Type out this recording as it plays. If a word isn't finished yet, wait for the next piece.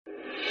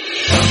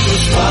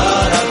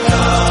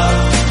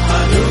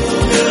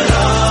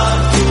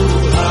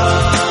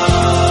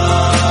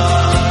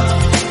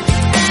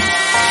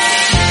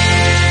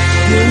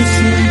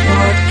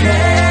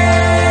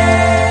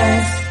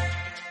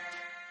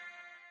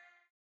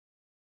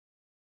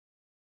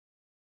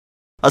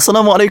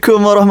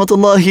Assalamualaikum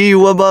warahmatullahi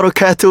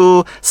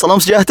wabarakatuh. Salam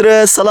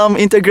sejahtera, salam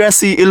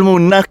integrasi ilmu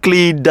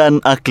nakli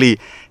dan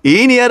akli.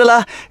 Ini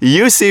adalah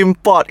USIM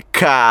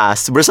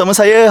Podcast. Bersama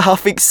saya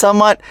Hafiz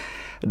Samad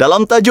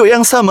dalam tajuk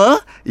yang sama,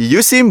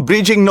 USIM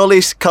Bridging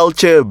Knowledge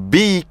Culture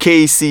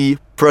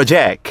BKC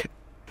Project.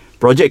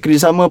 Projek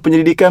kerjasama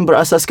penyelidikan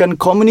berasaskan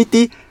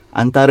komuniti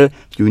antara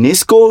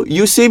UNESCO,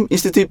 USIM,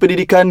 Institut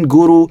Pendidikan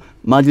Guru,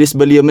 Majlis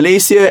Belia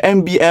Malaysia,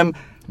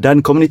 MBM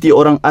dan komuniti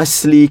Orang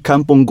Asli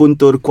Kampung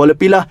Guntur, Kuala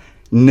Pilah,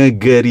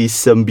 Negeri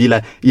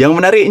Sembilan. Yang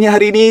menariknya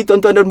hari ini,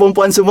 tuan-tuan dan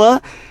puan-puan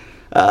semua,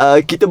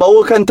 kita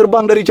bawakan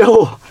terbang dari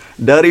jauh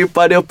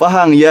daripada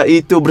Pahang,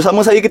 iaitu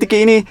bersama saya ketika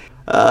ini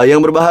yang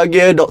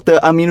berbahagia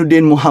Dr.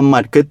 Aminuddin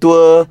Muhammad,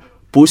 Ketua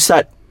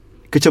Pusat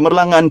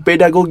Kecemerlangan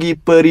Pedagogi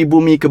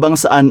Peribumi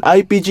Kebangsaan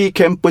IPG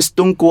Kampus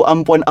Tunku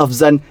Ampuan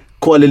Afzan,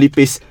 Kuala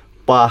Lipis,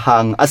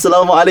 Pahang.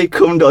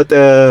 Assalamualaikum,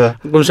 Doktor.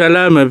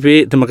 Waalaikumsalam,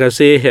 Hafiz. Terima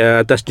kasih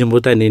atas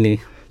jemputan ini.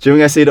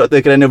 Terima kasih,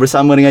 Doktor, kerana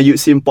bersama dengan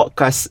USIM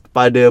Podcast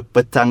pada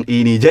petang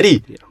ini. Jadi,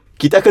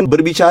 kita akan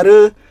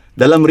berbicara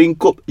dalam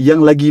ringkup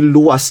yang lagi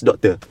luas,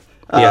 Doktor.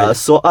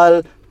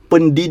 Soal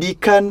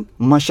pendidikan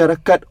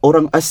masyarakat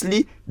orang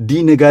asli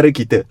di negara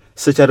kita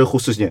secara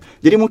khususnya.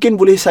 Jadi, mungkin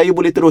saya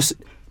boleh terus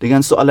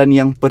dengan soalan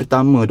yang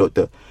pertama,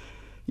 Doktor.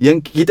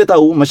 Yang kita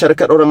tahu,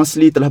 masyarakat orang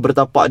asli telah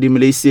bertapak di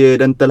Malaysia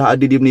dan telah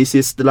ada di Malaysia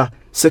setelah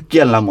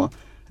sekian lama.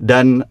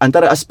 Dan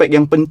antara aspek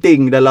yang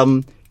penting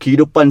dalam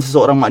kehidupan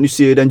seseorang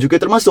manusia dan juga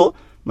termasuk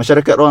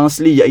masyarakat orang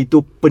asli iaitu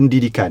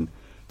pendidikan.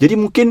 Jadi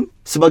mungkin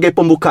sebagai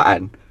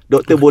pembukaan,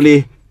 Doktor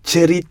boleh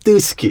cerita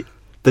sikit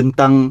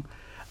tentang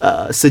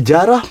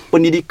sejarah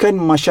pendidikan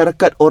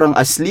masyarakat orang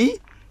asli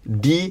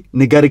di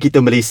negara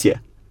kita Malaysia.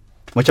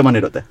 Macam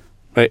mana, Doktor?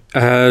 Baik,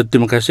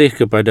 terima kasih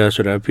kepada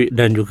Saudara Hafiz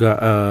dan juga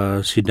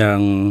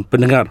sidang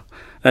pendengar.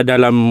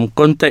 Dalam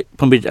konteks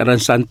pembicaraan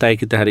santai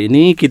kita hari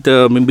ini,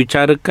 kita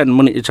membicarakan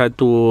mengenai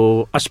satu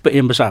aspek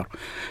yang besar,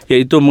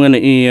 iaitu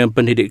mengenai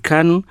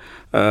pendidikan.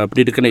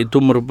 Pendidikan itu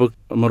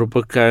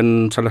merupakan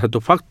salah satu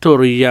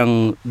faktor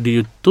yang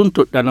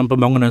dituntut dalam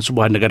pembangunan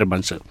sebuah negara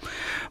bangsa.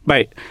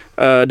 Baik,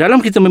 dalam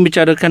kita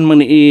membicarakan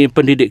mengenai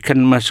pendidikan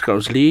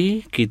masyarakat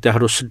asli, kita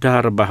harus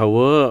sedar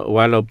bahawa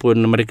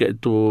walaupun mereka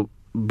itu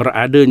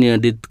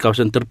beradanya di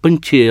kawasan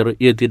terpencil,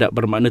 ia tidak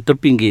bermakna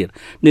terpinggir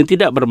dan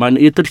tidak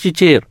bermakna ia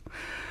tercicir.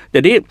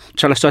 Jadi,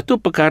 salah satu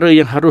perkara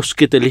yang harus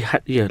kita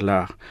lihat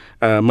ialah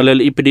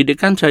melalui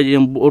pendidikan sahaja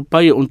yang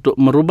berupaya untuk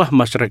merubah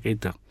masyarakat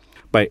kita.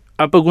 Baik,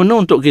 apa guna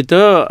untuk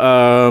kita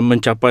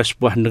mencapai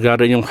sebuah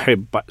negara yang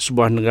hebat,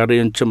 sebuah negara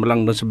yang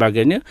cemerlang dan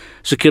sebagainya,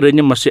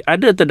 sekiranya masih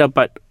ada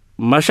terdapat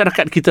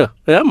masyarakat kita,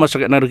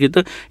 masyarakat negara kita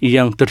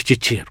yang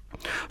tercicir.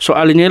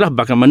 Soalnya ialah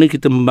bagaimana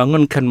kita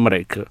membangunkan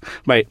mereka.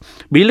 Baik,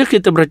 bila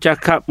kita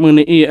bercakap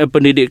mengenai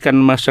pendidikan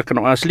masyarakat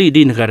orang asli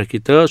di negara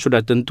kita,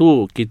 sudah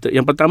tentu kita,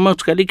 yang pertama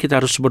sekali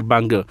kita harus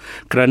berbangga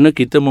kerana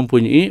kita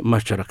mempunyai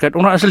masyarakat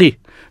orang asli.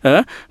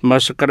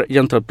 Masyarakat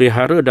yang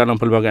terpelihara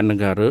dalam pelbagai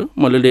negara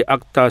melalui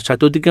Akta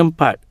 134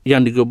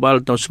 yang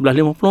digubal tahun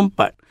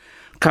 1954.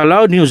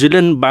 Kalau New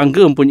Zealand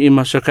bangga mempunyai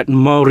masyarakat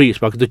Maori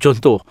sebagai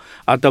contoh,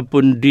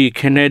 ataupun di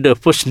Canada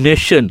First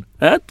Nation,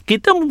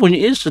 kita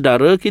mempunyai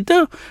saudara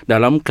kita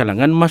dalam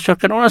kalangan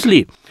masyarakat orang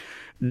asli.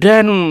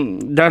 Dan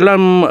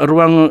dalam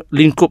ruang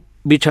lingkup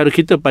bicara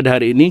kita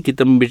pada hari ini,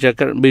 kita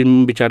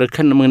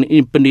membicarakan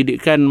mengenai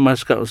pendidikan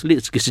masyarakat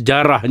asli segi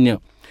sejarahnya.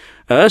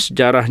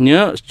 Sejarah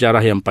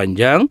yang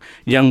panjang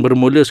yang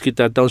bermula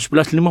sekitar tahun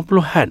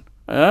 1950-an.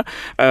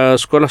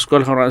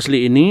 Sekolah-sekolah orang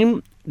asli ini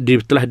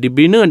telah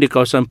dibina di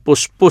kawasan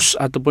pos-pos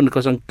ataupun di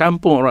kawasan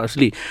kampung orang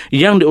asli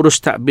yang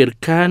diurus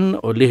takbirkan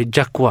oleh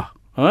Jakwa.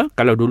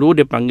 Kalau dulu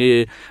dia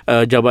panggil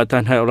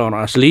Jabatan Hal Orang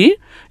Asli,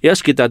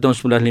 sekitar tahun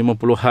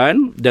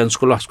 1950-an, dan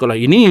sekolah-sekolah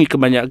ini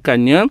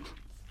kebanyakannya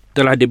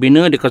telah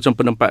dibina di kawasan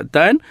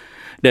penempatan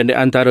dan di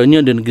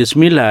antaranya di Negeri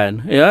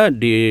Sembilan,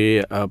 di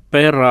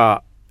Perak,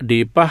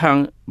 di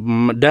Pahang,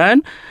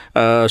 dan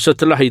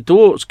setelah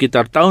itu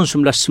sekitar tahun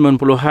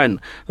 1990-an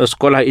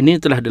sekolah ini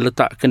telah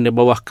diletakkan di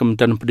bawah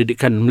Kementerian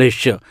Pendidikan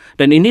Malaysia.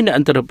 Dan ini di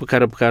antara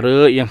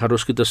perkara-perkara yang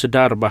harus kita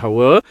sedar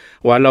bahawa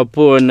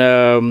walaupun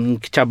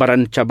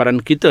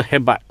cabaran-cabaran kita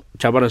hebat,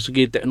 cabaran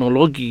segi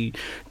teknologi,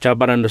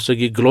 cabaran dari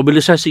segi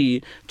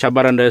globalisasi,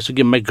 cabaran dari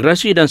segi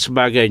migrasi dan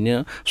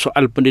sebagainya,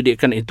 soal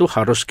pendidikan itu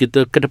harus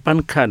kita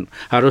kedepankan,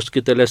 harus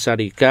kita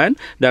lestarikan.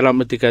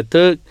 Dalam arti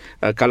kata,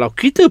 kalau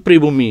kita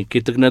peribumi,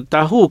 kita kena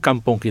tahu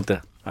kampung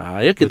kita.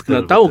 Kita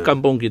kena tahu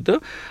kampung kita.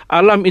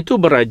 Alam itu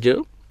beraja,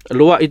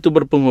 luar itu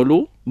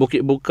berpenghulu, bukit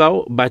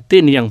bukau,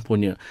 batin yang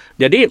punya.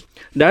 Jadi,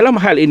 dalam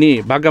hal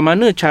ini,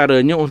 bagaimana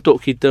caranya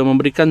untuk kita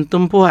memberikan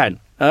tumpuan,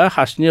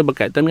 khasnya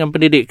berkaitan dengan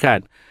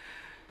pendidikan.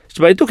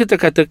 Sebab itu kita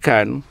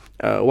katakan,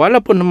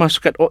 walaupun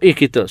masyarakat OA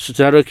kita,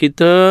 secara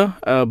kita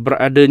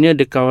beradanya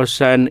di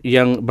kawasan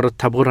yang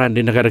bertaburan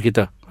di negara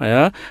kita,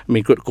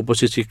 mengikut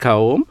komposisi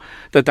kaum,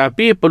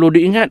 tetapi perlu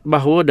diingat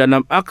bahawa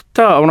dalam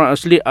Akta Orang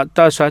Asli,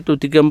 Akta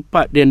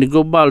 134 yang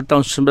digubal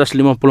tahun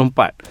 1954,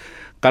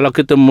 kalau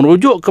kita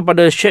merujuk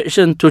kepada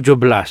Seksyen 17,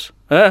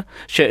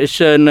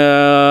 section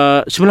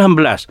 19.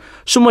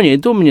 Semuanya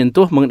itu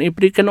menyentuh mengenai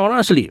pendidikan orang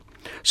asli.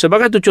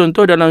 Sebagai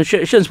contoh, dalam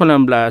section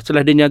 19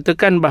 telah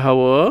dinyatakan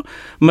bahawa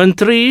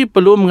menteri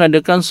perlu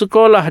mengadakan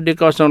sekolah di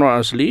kawasan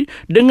orang asli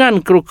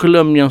dengan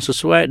kurikulum yang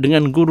sesuai,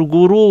 dengan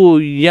guru-guru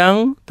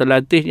yang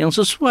terlatih yang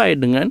sesuai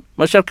dengan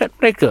masyarakat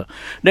mereka.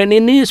 Dan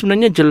ini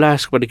sebenarnya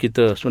jelas kepada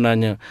kita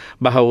sebenarnya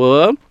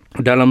bahawa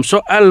dalam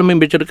soal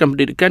membicarakan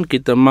pendidikan,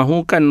 kita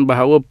mahukan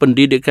bahawa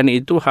pendidikan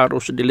itu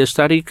harus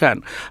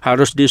dilestarikan,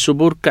 harus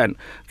disuburkan.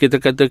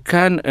 Kita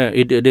katakan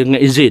dengan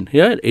izin,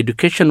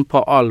 education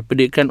for all,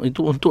 pendidikan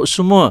itu untuk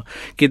semua.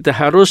 Kita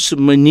harus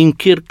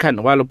menyingkirkan,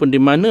 walaupun di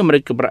mana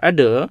mereka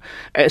berada,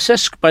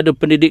 akses kepada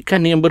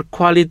pendidikan yang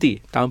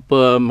berkualiti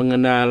tanpa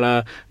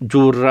mengenal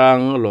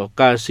jurang,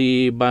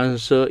 lokasi,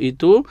 bangsa,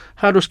 itu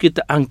harus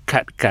kita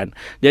angkatkan.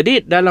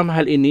 Jadi dalam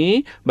hal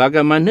ini,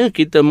 bagaimana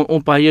kita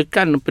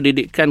mengupayakan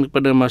pendidikan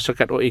kepada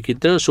masyarakat OA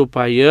kita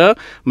supaya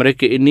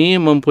mereka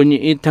ini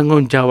mempunyai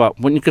tanggungjawab,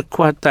 mempunyai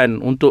kekuatan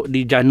untuk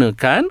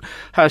dijanakan,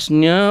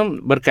 khasnya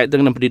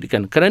berkaitan dengan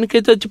pendidikan. Kerana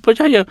kita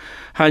percaya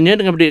hanya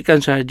dengan pendidikan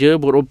sahaja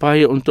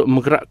berupaya untuk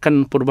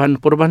menggerakkan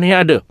perubahan-perubahan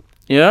yang ada.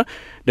 Ya,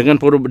 dengan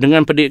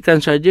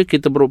pendidikan saja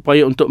kita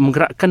berupaya untuk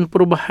menggerakkan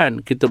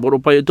perubahan, kita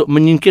berupaya untuk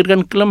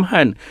menyingkirkan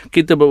kelemahan,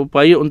 kita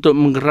berupaya untuk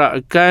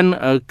menggerakkan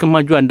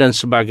kemajuan dan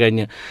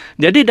sebagainya.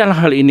 Jadi dalam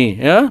hal ini,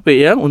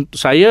 untuk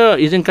saya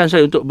izinkan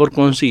saya untuk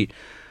berkongsi.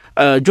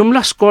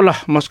 Jumlah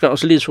sekolah masyarakat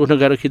asli seluruh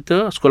negara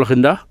kita, sekolah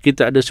rendah,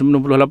 kita ada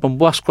 98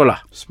 buah sekolah.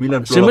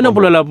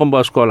 98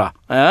 buah sekolah.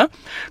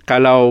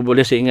 Kalau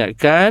boleh saya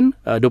ingatkan,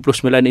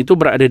 29 itu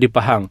berada di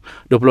Pahang,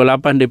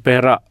 28 di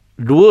Perak,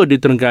 2 di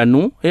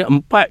Terengganu,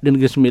 4 di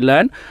Negeri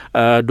Sembilan,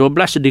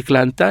 12 di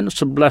Kelantan,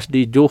 11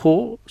 di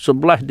Johor,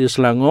 11 di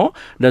Selangor,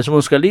 dan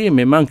semua sekali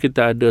memang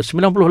kita ada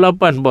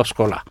 98 buah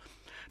sekolah.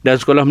 Dan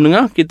sekolah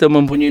menengah kita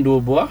mempunyai 2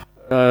 buah.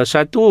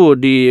 Satu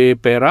di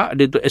Perak,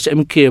 iaitu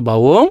SMK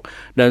Bawong,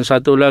 dan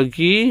satu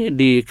lagi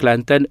di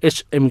Kelantan,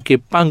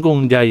 SMK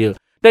Panggung Jaya.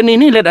 Dan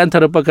ini adalah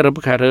antara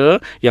perkara-perkara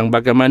yang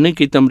bagaimana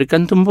kita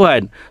memberikan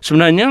tumpuan.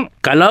 Sebenarnya,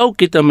 kalau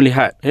kita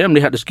melihat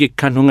dari segi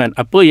kandungan,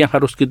 apa yang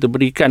harus kita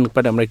berikan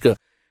kepada mereka.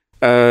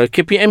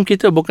 KPM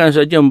kita bukan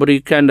saja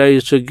memberikan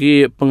dari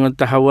segi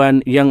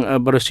pengetahuan yang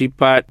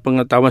bersifat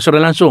pengetahuan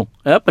secara langsung,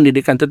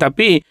 pendidikan,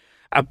 tetapi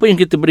apa yang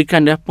kita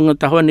berikan adalah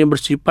pengetahuan yang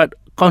bersifat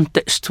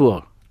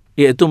kontekstual,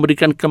 iaitu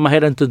memberikan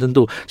kemahiran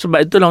tertentu.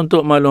 Sebab itulah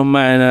untuk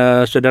makluman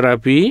saudara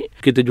Api,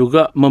 kita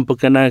juga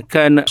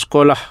memperkenalkan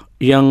sekolah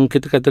yang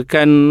kita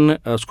katakan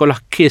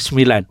sekolah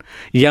K9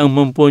 yang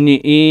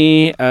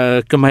mempunyai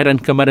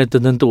kemahiran-kemahiran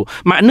tertentu.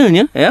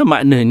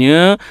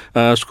 Maknanya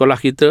sekolah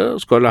kita,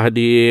 sekolah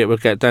di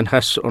berkaitan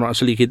khas orang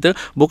asli kita,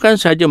 bukan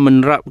sahaja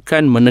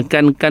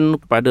menekankan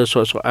kepada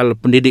soal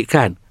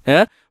pendidikan,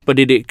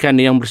 pendidikan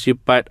yang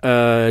bersifat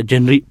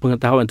generik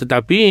pengetahuan,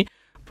 tetapi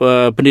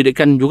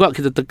pendidikan juga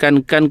kita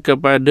tekankan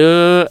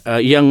kepada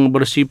yang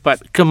bersifat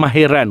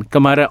kemahiran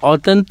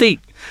autentik.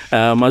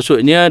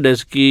 Maksudnya dari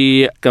segi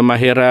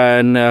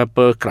kemahiran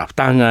craft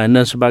tangan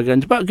dan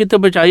sebagainya. Sebab kita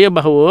percaya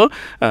bahawa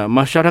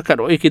masyarakat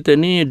OA kita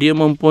ni dia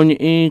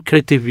mempunyai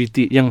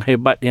kreativiti yang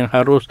hebat yang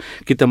harus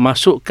kita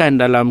masukkan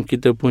dalam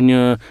kita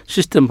punya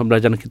sistem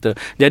pembelajaran kita.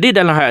 Jadi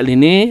dalam hal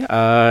ini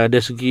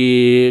dari segi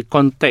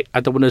konteks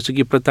ataupun dari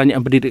segi pertanyaan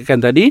pendidikan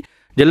tadi,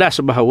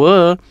 jelas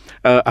bahawa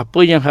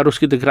apa yang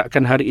harus kita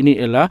gerakkan hari ini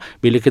ialah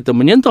bila kita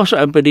menyentuh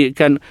soal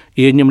pendidikan,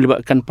 ianya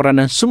melibatkan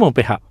peranan semua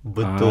pihak.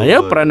 Betul.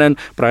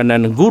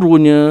 Peranan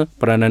gurunya,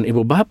 peranan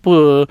ibu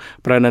bapa,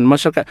 peranan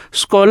masyarakat.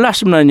 Sekolah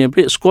sebenarnya,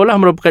 sekolah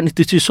merupakan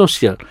institusi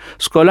sosial.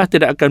 Sekolah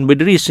tidak akan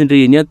berdiri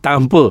sendirinya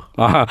tanpa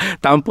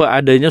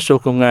adanya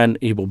sokongan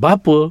ibu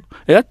bapa,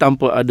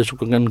 tanpa ada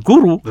sokongan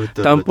guru,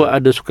 tanpa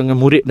ada sokongan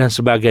murid dan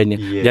sebagainya.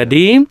 Yeah.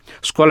 Jadi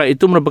sekolah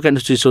itu merupakan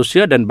institusi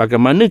sosial, dan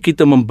bagaimana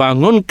kita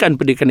membangunkan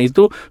pendidikan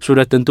itu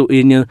sudah tentu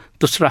ianya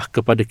terserah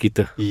kepada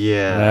kita.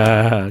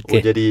 Ya. Okay.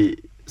 Jadi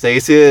saya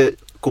rasa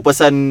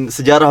kupasan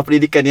sejarah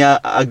pendidikan yang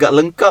agak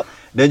lengkap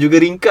dan juga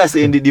ringkas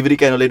yang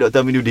diberikan oleh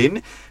Dr. Aminuddin.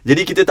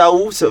 Jadi kita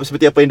tahu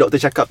seperti apa yang doktor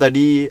cakap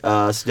tadi,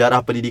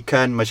 sejarah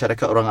pendidikan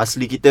masyarakat orang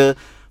asli kita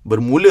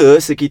bermula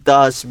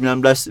sekitar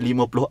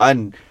 1950-an,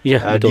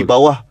 di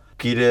bawah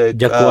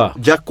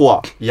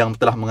Jakwa yang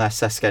telah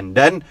mengasaskan.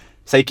 Dan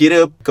saya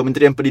kira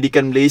Kementerian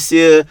Pendidikan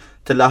Malaysia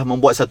telah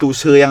membuat satu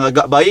usaha yang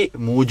agak baik,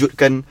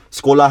 mewujudkan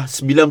sekolah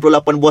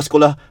 98 buah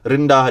sekolah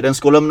rendah dan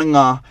sekolah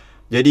menengah.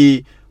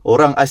 Jadi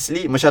orang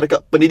asli,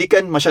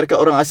 pendidikan masyarakat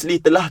orang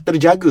asli telah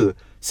terjaga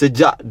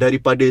sejak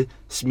daripada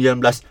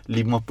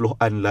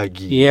 1950-an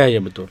lagi. Ya,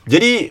 betul.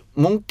 Jadi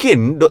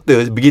mungkin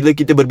doktor, bila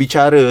kita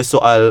berbicara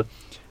soal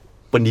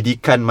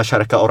pendidikan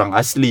masyarakat orang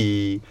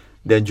asli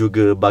dan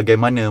juga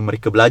bagaimana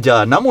mereka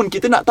belajar, namun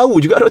kita nak tahu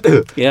juga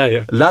doktor,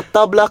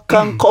 latar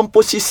belakang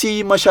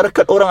komposisi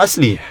masyarakat orang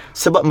asli.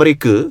 Sebab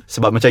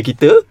macam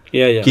kita,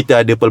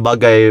 kita ada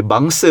pelbagai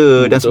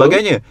bangsa dan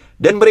sebagainya,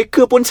 dan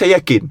mereka pun saya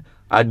yakin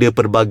ada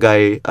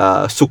pelbagai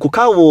suku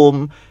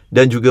kaum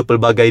dan juga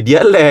pelbagai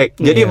dialek.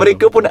 Jadi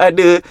mereka pun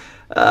ada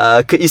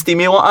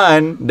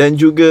keistimewaan dan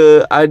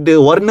juga ada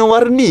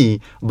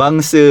warna-warni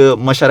bangsa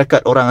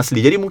masyarakat orang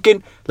asli. Jadi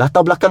mungkin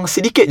latar belakang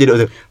sedikit je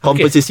doktor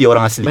komposisi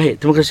orang asli. Baik,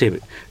 terima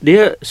kasih.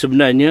 Dia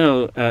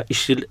sebenarnya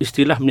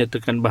istilah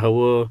menyatakan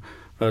bahawa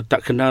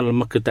tak kenal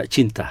maka tak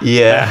cinta.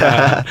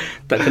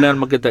 Tak kenal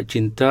maka tak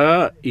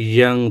cinta.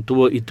 Yang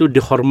tua itu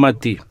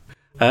dihormati,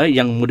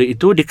 yang muda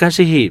itu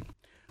dikasihi.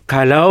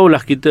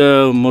 Kalaulah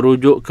kita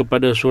merujuk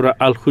kepada surah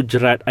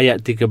Al-Hujurat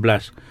ayat 13,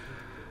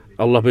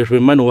 Allah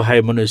berfirman, wahai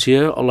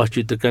manusia, Allah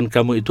ciptakan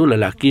kamu itu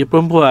lelaki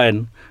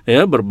perempuan,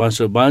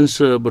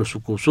 berbangsa-bangsa,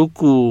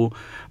 bersuku-suku.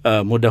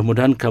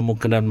 Mudah-mudahan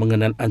kamu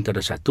mengenal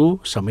antara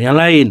satu sama yang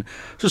lain.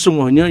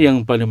 Sesungguhnya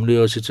yang paling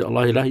mulia sisi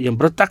Allah ialah yang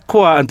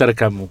bertakwa antara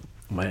kamu.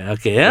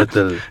 Okey, ya.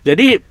 Betul.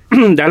 Jadi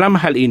dalam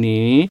hal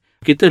ini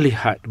kita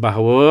lihat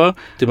bahawa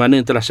di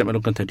mana yang telah saya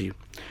maklumkan tadi,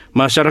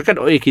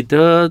 masyarakat OA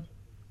kita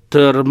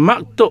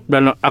termaktub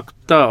dalam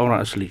Akta Orang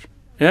Asli,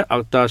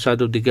 Akta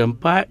 134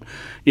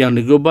 yang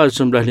digubal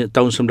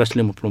tahun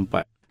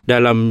 1954.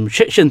 Dalam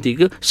section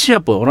 3,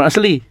 siapa orang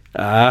asli?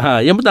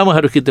 Yang pertama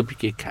harus kita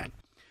fikirkan.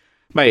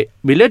 Baik,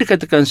 bila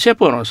dikatakan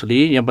siapa orang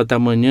asli, yang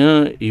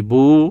pertamanya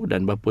ibu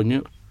dan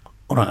bapanya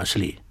orang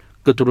asli,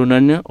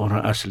 keturunannya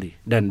orang asli,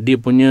 dan dia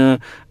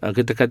punya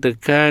kita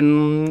katakan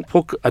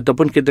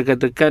ataupun kita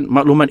katakan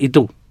maklumat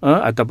itu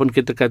ataupun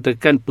kita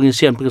katakan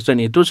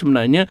pengisian-pengisian itu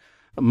sebenarnya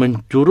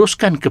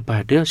menjuruskan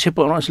kepada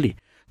siapa orang asli.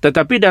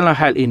 Tetapi dalam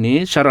hal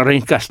ini secara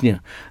ringkasnya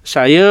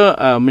saya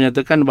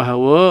menyatakan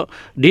bahawa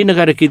di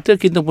negara kita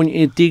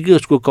punya 3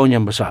 suku kaum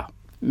yang besar.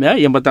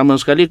 Yang pertama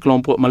sekali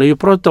kelompok Melayu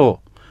Proto,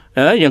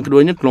 yang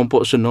keduanya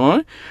kelompok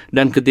Senoi,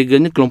 dan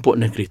ketiganya kelompok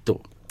Negrito.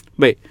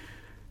 Baik,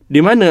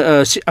 di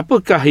mana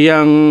apakah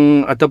yang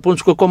ataupun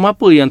suku kaum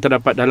apa yang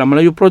terdapat dalam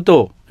Melayu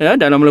Proto?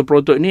 Dalam Melayu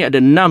Proto ini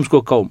ada 6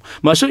 suku kaum.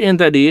 Maksud yang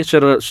tadi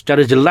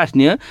secara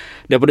jelasnya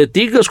daripada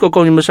 3 suku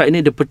kaum yang besar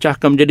ini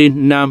dipecahkan menjadi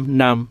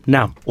 6.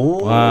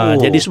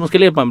 Jadi semua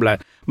sekali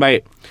 18.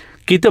 Baik,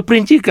 kita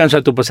perincikan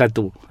satu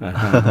persatu.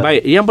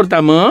 Baik, yang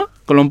pertama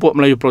kelompok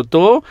Melayu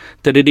Proto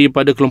terdiri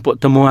daripada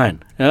kelompok Temuan,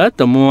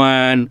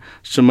 Temuan,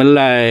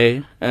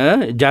 Semelai,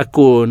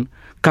 Jakun,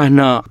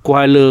 Kanak,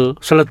 Kuala,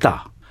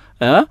 Serta.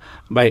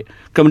 Baik.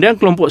 Kemudian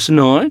kelompok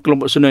Senoi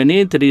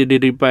ini terdiri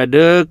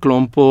daripada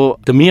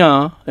kelompok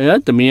Temia,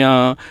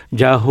 Temia,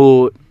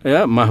 Jahut,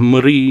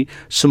 Mahmeri,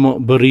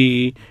 Semok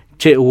Beri,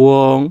 Cik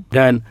Wong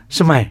dan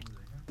Semai.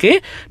 Okey,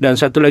 dan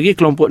satu lagi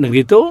kelompok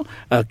Negrito,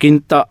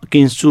 Kintak,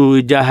 Kinsu,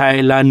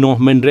 Jahai, Lanoh,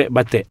 Mendrek,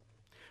 Batek.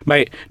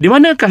 Baik, di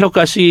manakah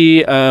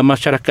lokasi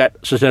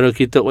masyarakat saudara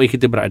kita,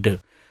 kita berada?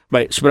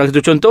 Baik, sebagai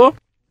satu contoh,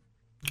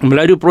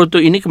 Melayu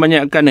Proto ini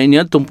kebanyakan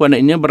tumpuan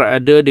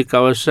berada di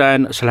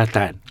kawasan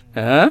selatan.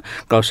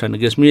 Kawasan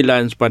Negeri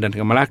Sembilan, sempadan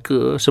dengan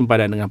Melaka,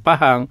 sempadan dengan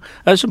Pahang,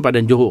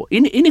 sempadan Johor.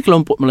 Ini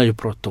kelompok Melayu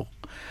Proto.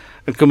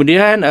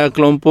 Kemudian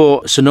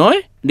kelompok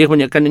Senoi, dia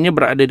kebanyakan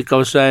berada di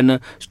kawasan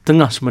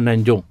tengah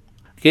Semenanjung.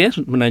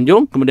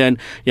 Semenanjung. Kemudian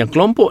yang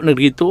kelompok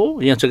negeri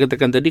itu, yang saya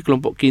katakan tadi,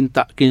 kelompok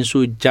Kintak,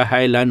 Kinsu,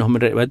 Jahai, Lanoh,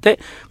 Mendrek, Batek,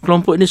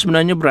 kelompok ini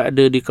sebenarnya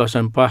berada di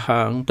kawasan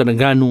Pahang,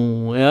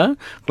 Terengganu,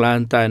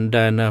 Kelantan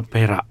dan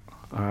Perak.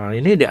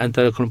 Ini di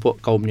antara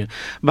kelompok kaumnya.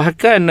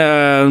 Bahkan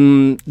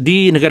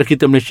di negara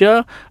kita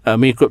Malaysia,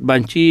 mengikut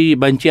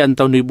bancian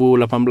tahun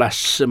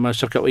 2018,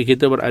 masyarakat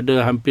kita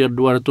berada hampir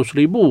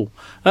 200,000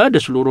 di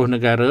seluruh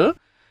negara,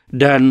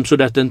 dan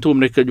sudah tentu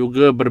mereka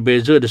juga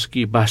berbeza dari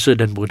segi bahasa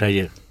dan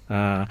budaya.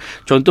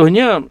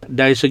 Contohnya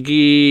dari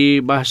segi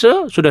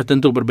bahasa sudah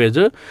tentu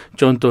berbeza.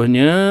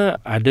 Contohnya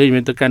ada yang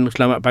mengatakan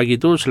selamat pagi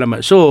itu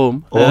selamat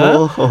som.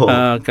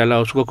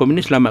 Kalau suku kaum ini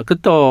selamat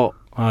ketok.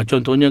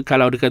 Contohnya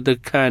kalau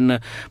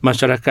dikatakan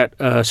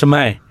masyarakat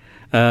Semai,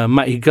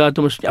 Mak Iga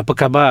tu maksudnya apa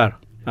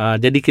khabar?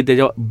 Jadi kita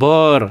jawab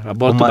bor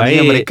tu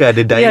baik. Mereka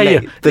ada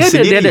dialek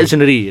tersendiri. Dia ada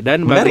sendiri.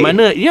 Dan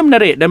bagaimana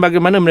menarik dan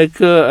bagaimana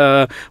mereka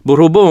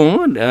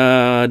berhubung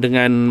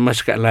dengan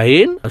masyarakat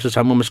lain,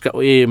 sesama masyarakat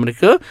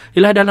mereka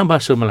ialah dalam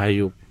bahasa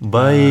Melayu.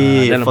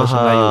 Baik, dalam bahasa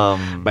Melayu.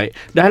 Baik.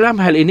 Dalam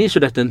hal ini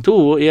sudah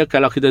tentu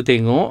kalau kita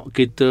tengok,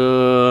 kita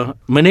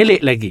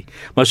menilik lagi.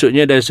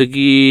 Maksudnya dari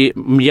segi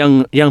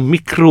yang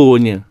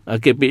mikronya.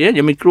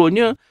 Yang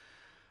mikronya,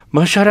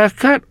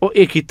 masyarakat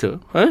OA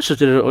kita,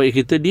 saudara OA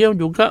kita, dia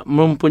juga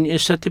mempunyai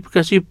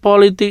sertifikasi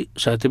politik,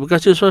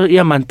 sertifikasi sosial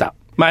yang mantap.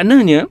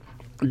 Maknanya,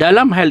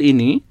 dalam hal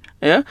ini,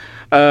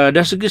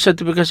 dari segi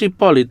sertifikasi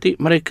politik,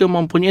 mereka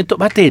mempunyai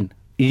tok batin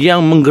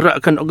yang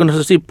menggerakkan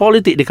organisasi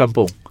politik di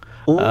kampung.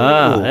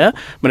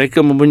 Mereka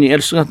mempunyai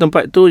setengah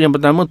tempat itu.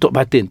 Yang pertama, tok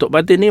batin. Tok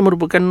batin ini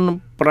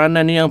merupakan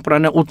peranan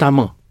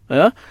utama.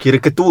 Kira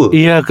ketua.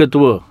 Ya,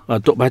 ketua.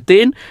 Tok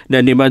batin,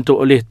 dan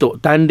dibantu oleh tok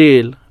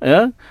tandil,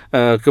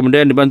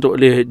 kemudian dibantu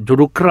oleh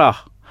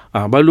jurukerah,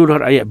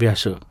 barulah rakyat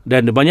biasa.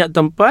 Dan di banyak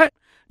tempat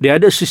dia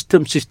ada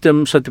sistem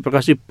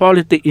sertifikasi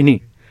politik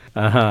ini.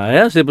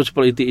 Sertifikasi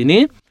politik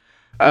ini.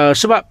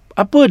 Sebab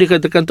apa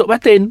dikatakan tok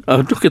batin?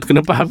 Itu kita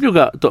kena faham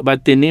juga. Tok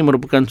batin ni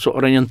merupakan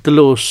seorang yang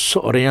telus,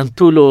 seorang yang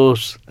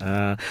tulus,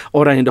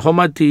 orang yang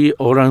dihormati,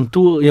 orang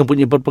tua yang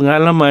punya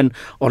berpengalaman,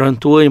 orang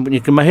tua yang punya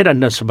kemahiran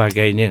dan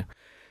sebagainya.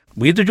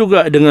 Begitu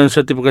juga dengan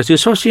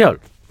sertifikasi sosial.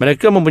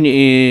 mereka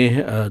mempunyai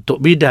tok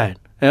bidan,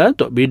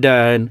 tok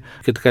bidan,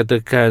 kita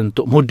katakan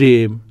tok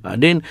mudim,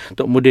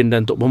 tok mudim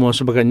dan tok pemohon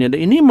sebagainya.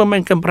 Dan ini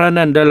memainkan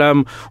peranan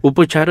dalam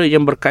upacara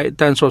yang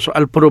berkaitan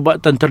soal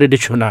perubatan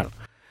tradisional.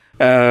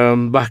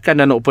 Bahkan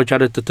dalam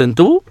upacara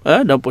tertentu,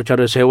 dalam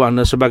upacara sewang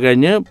dan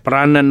sebagainya,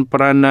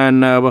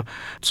 peranan-peranan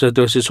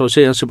situasi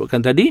sosial yang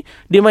sebutkan tadi,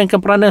 dia mainkan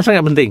peranan yang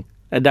sangat penting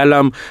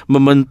dalam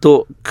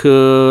membentuk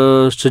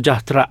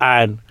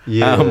kesejahteraan,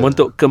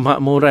 membentuk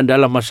kemakmuran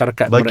dalam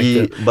masyarakat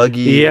mereka.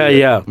 Bagi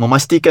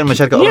memastikan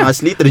masyarakat orang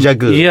asli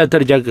terjaga. Ya,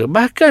 terjaga.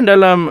 Bahkan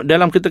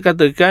dalam kita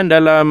katakan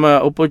dalam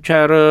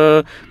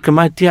upacara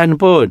kematian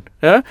pun,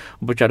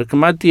 upacara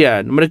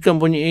kematian, mereka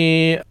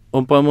mempunyai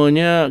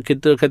umpamanya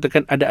kita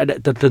katakan adat-adat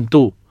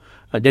tertentu.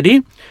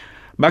 Jadi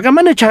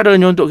bagaimana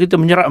caranya untuk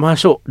kita menyerap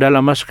masuk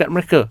dalam masyarakat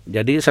mereka?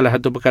 Jadi salah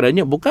satu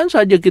perkaranya bukan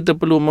saja kita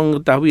perlu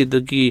mengetahui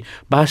segi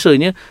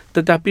bahasanya,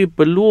 tetapi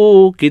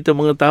perlu kita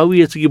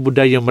mengetahui segi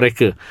budaya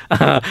mereka.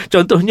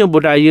 Contohnya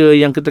budaya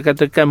yang kita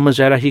katakan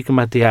menziarahi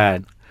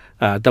kematian,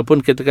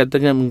 ataupun kita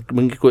katakan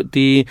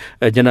mengikuti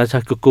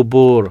jenazah ke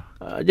kubur.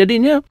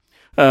 Jadinya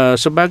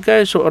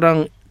sebagai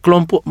seorang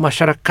kelompok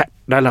masyarakat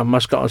dalam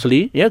masyarakat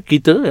asli,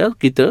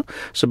 kita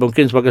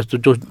mungkin sebagai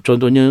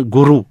contohnya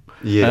guru.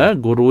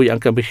 Guru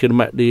yang akan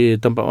berkhidmat di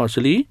tempat orang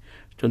asli,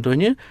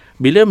 contohnya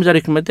bila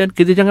menziarahi kematian,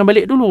 kita jangan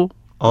balik dulu.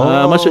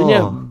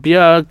 Maksudnya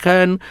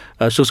biarkan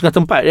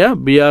setengah tempat,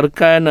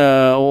 biarkan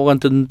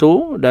orang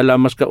tertentu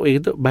dalam masyarakat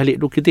itu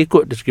balik dulu, kita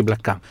ikut dari segi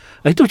belakang.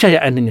 Itu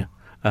percayaannya.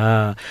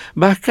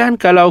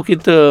 Bahkan kalau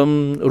kita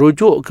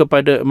rujuk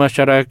kepada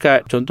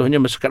masyarakat, contohnya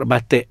masyarakat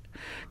Batik,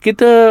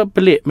 kita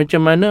pelik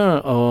macam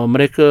mana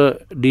mereka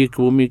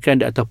dikebumikan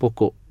di atas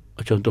pokok,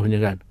 contohnya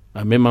kan.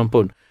 Memang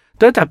pun.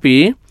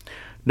 Tetapi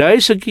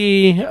dari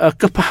segi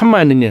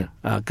kepahamannya,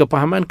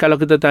 kepahaman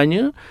kalau kita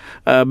tanya,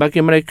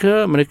 bagi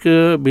mereka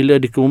bila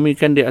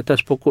dikebumikan di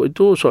atas pokok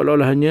itu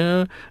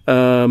seolah-olahnya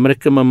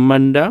mereka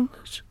memandang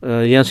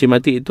yang si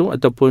mati itu,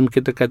 ataupun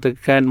kita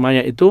katakan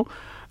mayat itu,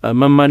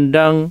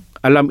 memandang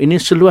alam ini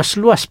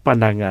seluas-luas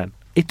pandangan.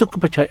 Itu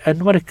kepercayaan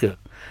mereka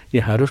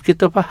yang harus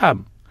kita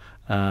faham.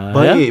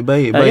 Baik.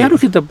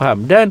 Harus kita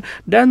faham.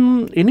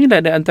 Dan inilah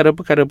di antara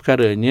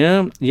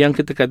perkara-perkaranya yang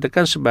kita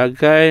katakan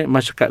sebagai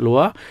masyarakat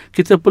luar,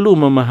 kita perlu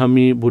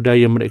memahami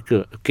budaya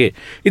mereka. Okey,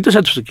 itu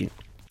satu segi.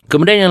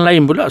 Kemudian yang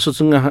lain pula,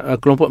 setengah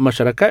kelompok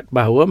masyarakat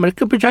bahawa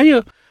mereka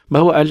percaya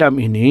bahawa alam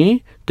ini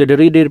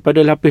terdiri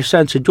daripada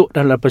lapisan sejuk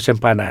dan lapisan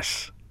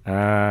panas.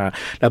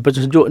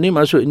 Lapisan sejuk ni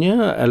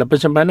maksudnya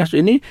lapisan panas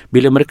ini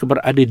bila mereka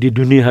berada di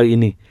dunia hari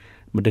ini,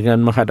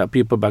 dengan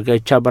menghadapi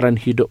pelbagai cabaran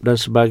hidup dan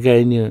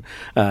sebagainya.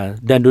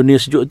 Dan dunia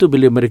sejuk itu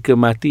bila mereka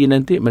mati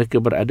nanti, mereka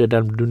berada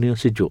dalam dunia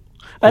sejuk.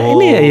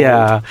 Ini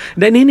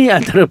dan ini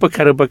antara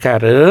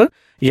perkara-perkara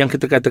yang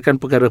kita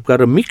katakan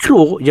perkara-perkara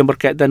mikro yang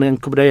berkaitan dengan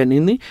kebudayaan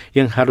ini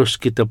yang harus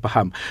kita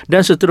faham.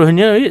 Dan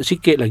seterusnya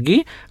sikit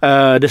lagi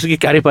dari segi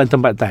kearifan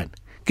tempatan,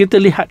 kita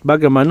lihat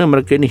bagaimana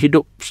mereka ini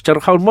hidup secara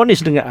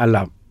harmonis dengan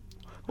alam.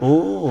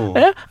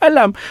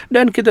 Alam.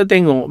 Dan kita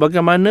tengok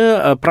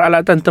bagaimana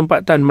peralatan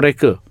tempatan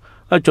mereka.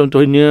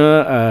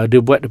 Contohnya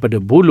dia buat daripada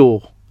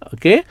buluh,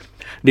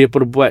 dia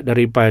perbuat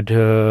daripada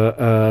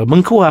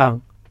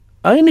mengkuang.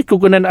 Ini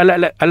kegunaan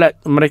alat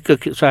mereka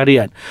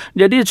seharian.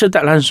 Jadi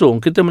secara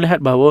langsung kita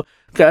melihat bahawa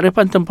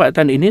kearifan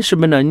tempatan ini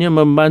sebenarnya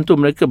membantu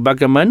mereka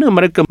bagaimana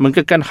mereka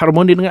mengekalkan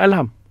harmoni dengan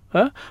alam.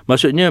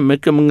 Maksudnya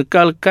mereka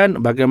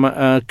mengekalkan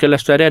bagaimana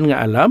kelestarian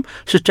dengan alam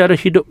secara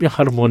hidup yang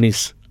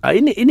harmonis.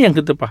 Ini yang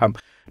kita faham.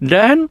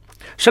 Dan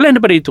selain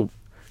daripada itu,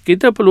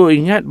 kita perlu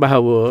ingat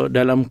bahawa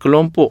dalam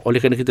kelompok,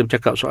 oleh kerana kita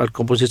bercakap soal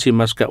komposisi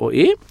masyarakat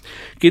OA,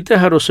 kita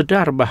harus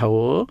sedar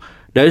bahawa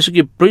dari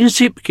segi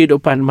prinsip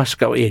kehidupan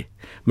masyarakat OA,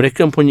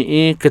 mereka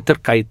mempunyai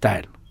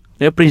keterkaitan.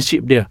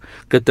 Prinsip dia,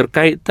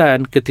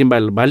 keterkaitan,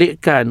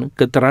 ketimbal-balikan,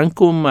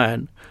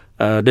 keterangkuman,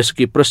 dari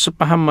segi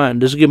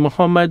persepahaman, dari segi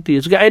menghormati,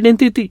 dari segi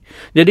identiti.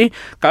 Jadi,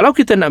 kalau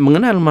kita nak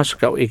mengenal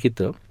masyarakat OA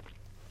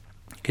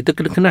kita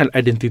kena kenal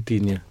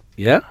identitinya.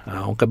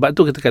 Orang Kebat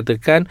tu kita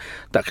katakan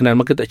tak kenal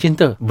maka tak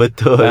cinta.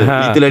 Betul.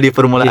 Itulah dia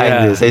permulaan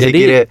dia. Saya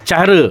kira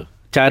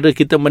cara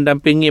kita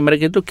mendampingi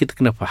mereka itu kita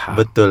kena faham.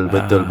 Betul.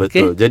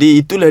 Jadi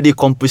itulah dia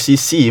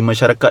komposisi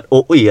masyarakat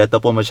OA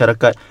ataupun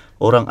masyarakat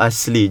orang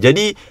asli.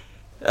 Jadi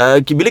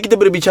bila kita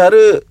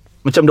berbicara,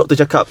 macam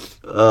doktor cakap,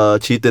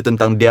 cerita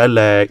tentang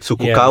dialek,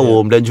 suku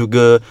kaum dan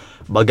juga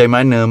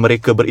bagaimana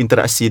mereka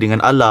berinteraksi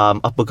dengan alam,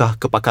 apakah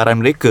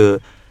kepakaran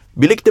mereka.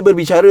 Bila kita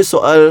berbicara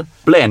soal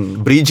plan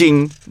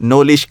Bridging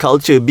Knowledge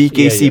Culture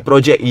BKC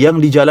project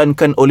yang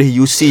dijalankan oleh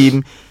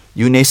USIM,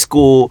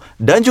 UNESCO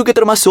dan juga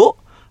termasuk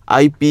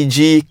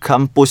IPG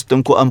Kampus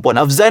Tunku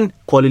Ampuan Afzan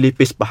Kuala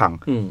Lipis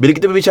Pahang. Bila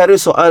kita berbicara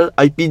soal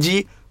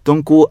IPG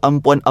Tunku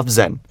Ampuan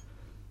Afzan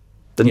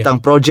tentang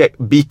projek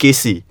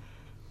BKC,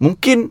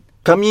 mungkin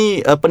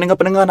kami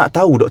pendengar-pendengar nak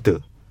tahu,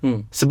 doktor,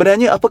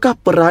 sebenarnya apakah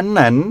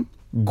peranan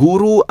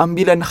guru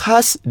ambilan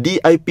khas di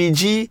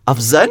IPG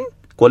Afzan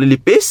Kuala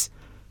Lipis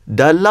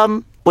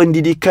dalam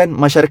pendidikan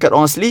masyarakat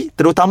orang asli,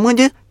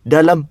 terutamanya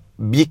dalam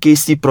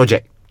BKC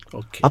project?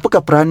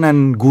 Apakah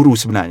peranan guru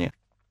sebenarnya?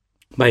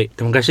 Baik,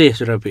 terima kasih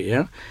Saudara Afiq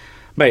ya.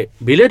 Baik,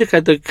 bila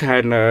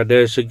dikatakan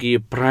dari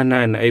segi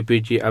peranan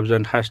IPG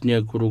Afzan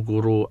khasnya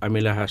guru-guru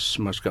amilah khas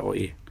masyarakat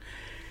OA,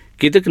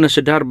 kita kena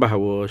sedar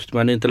bahawa seperti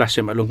mana yang telah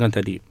saya maklumkan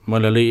tadi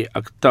melalui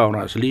Akta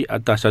Orang Asli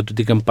atas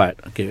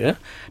 134 ya,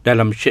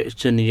 dalam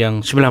section yang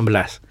 19,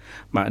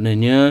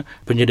 maknanya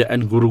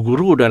penyediaan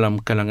guru-guru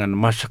dalam kalangan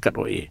masyarakat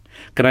OA,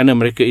 kerana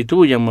mereka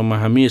itu yang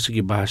memahami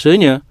segi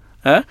bahasanya,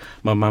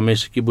 memahami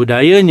segi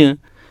budayanya.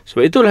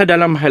 Sebab itulah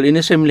dalam hal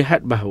ini saya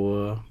melihat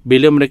bahawa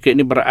bila mereka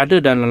ini berada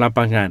dalam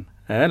lapangan,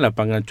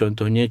 lapangan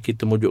contohnya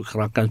kita mujuk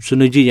gerakan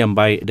sinergi yang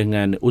baik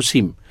dengan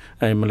USIM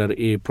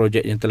melalui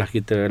projek yang telah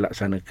kita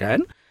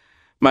laksanakan,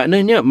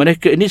 maknanya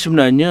mereka ini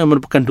sebenarnya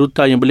merupakan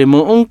duta yang boleh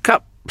mengungkap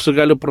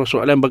segala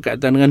persoalan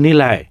berkaitan dengan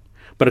nilai,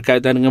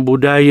 berkaitan dengan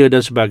budaya dan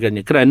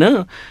sebagainya.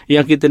 Kerana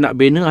yang kita nak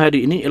bina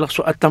hari ini ialah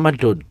soal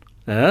tamadun,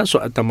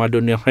 soal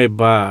tamadun yang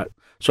hebat,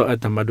 soal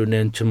tamadun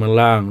yang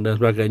cemerlang dan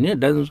sebagainya.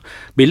 Dan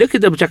bila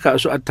kita bercakap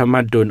soal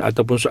tamadun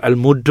ataupun soal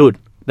mudun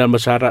dan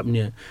bahasa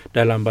Arabnya,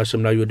 dalam bahasa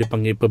Melayu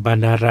dipanggil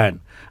perbandaran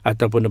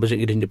ataupun bahasa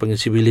Inggeris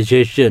dipanggil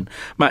civilization,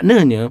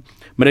 maknanya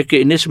mereka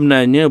ini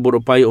sebenarnya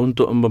berupaya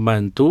untuk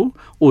membantu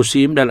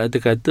USIM dalam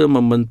arti kata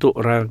membentuk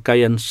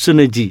rangkaian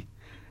sinergi.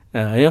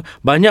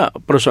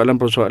 Banyak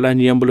persoalan-persoalan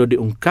yang perlu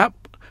diungkap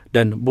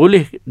dan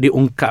boleh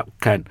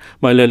diungkapkan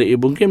melalui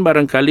mungkin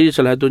barangkali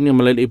salah satunya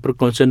melalui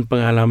perkongsian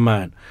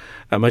pengalaman,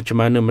 macam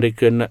mana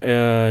mereka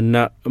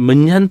nak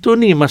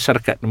menyantuni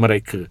masyarakat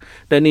mereka.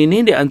 Dan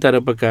ini di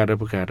antara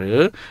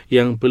perkara-perkara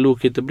yang perlu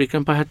kita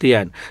berikan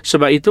perhatian.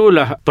 Sebab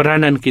itulah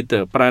peranan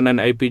kita, peranan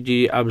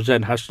IPG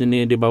Afzan khas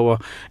ini di bawah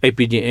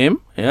IPGM,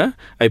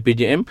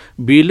 IPGM,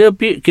 bila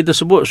kita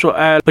sebut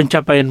soal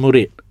pencapaian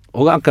murid,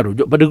 orang akan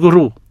rujuk pada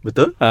guru.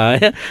 Betul.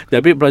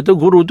 Tapi lepas tu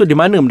guru tu di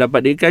mana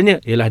mendapat didikannya?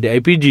 Ialah di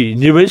IPG,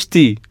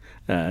 universiti.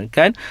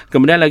 Kan?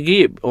 Kemudian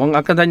lagi orang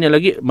akan tanya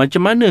lagi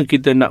macam mana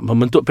kita nak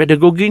membentuk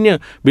pedagoginya.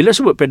 Bila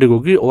sebut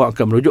pedagogi, orang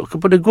akan merujuk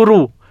kepada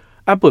guru.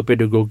 Apa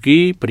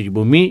pedagogi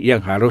Peribumi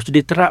yang harus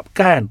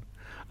diterapkan?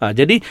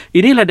 Jadi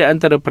inilah di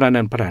antara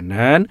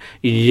peranan-peranan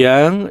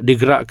yang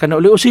digerakkan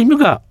oleh USIM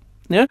juga.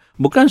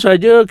 Bukan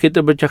saja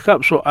kita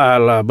bercakap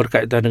soal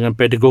berkaitan dengan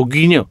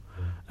pedagoginya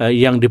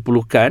yang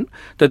diperlukan,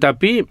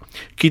 tetapi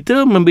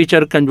kita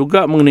membicarakan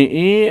juga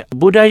mengenai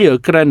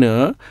budaya,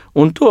 kerana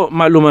untuk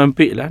maklum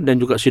Afiq dan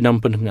juga sidang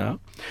pendengar,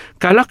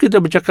 kalau kita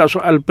bercakap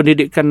soal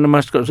pendidikan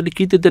masyarakat asli,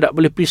 kita tidak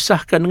boleh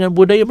pisahkan dengan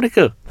budaya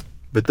mereka.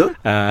 Betul.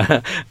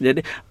 Jadi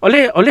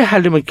oleh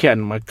hal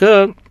demikian,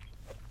 maka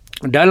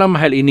dalam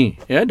hal ini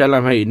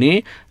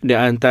di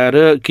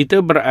antara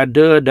kita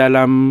berada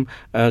dalam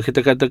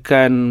kita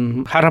katakan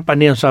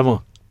harapan yang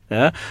sama.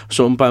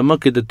 Seumpama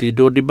kita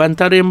tidur di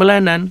bantar yang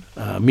melanan,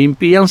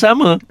 mimpi yang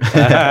sama.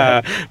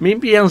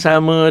 Mimpi yang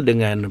sama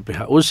dengan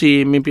pihak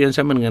USIM, mimpi yang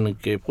sama dengan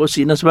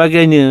KPPK dan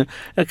sebagainya,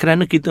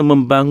 kerana kita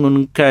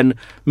membangunkan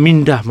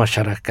minda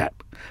masyarakat.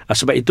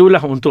 Sebab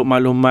itulah untuk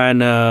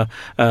makluman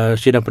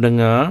sidang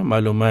pendengar,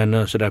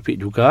 makluman Saudara Afiq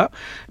juga,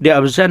 di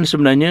Afzan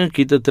sebenarnya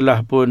kita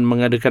telah pun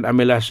mengadakan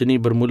amilah seni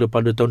bermula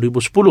pada tahun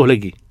 2010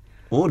 lagi.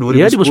 Oh,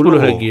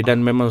 2010 lagi, dan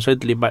memang saya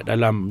terlibat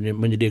dalam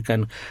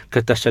menyediakan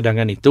kertas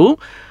cadangan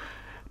itu.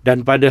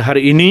 Dan pada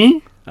hari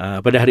ini,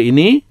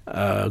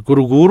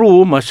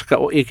 guru-guru masyarakat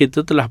OA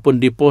kita telah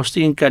pun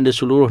dipostingkan di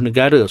seluruh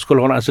negara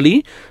sekolah orang asli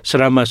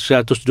selama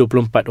 124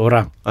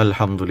 orang.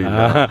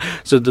 Alhamdulillah.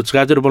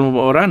 124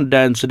 orang,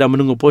 dan sedang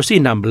menunggu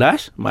posting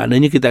 16,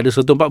 maknanya kita ada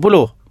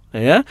 140.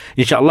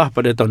 InsyaAllah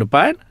pada tahun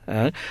depan.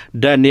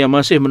 Dan yang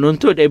masih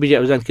menuntut di IPG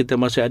Afzan kita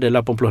masih ada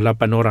 88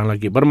 orang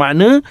lagi.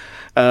 Bermakna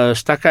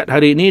setakat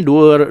hari ini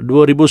 2010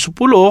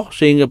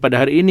 sehingga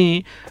pada hari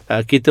ini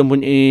kita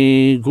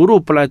mempunyai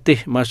guru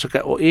pelatih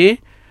masyarakat OA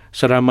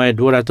seramai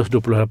 228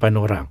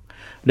 orang.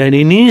 Dan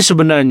ini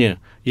sebenarnya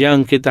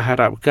yang kita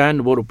harapkan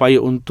berupaya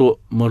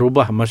untuk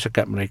merubah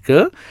masyarakat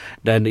mereka.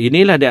 Dan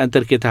inilah di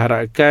antara kita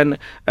harapkan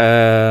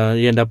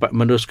yang dapat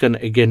meneruskan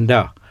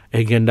agenda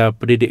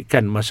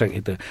pendidikan masyarakat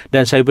kita.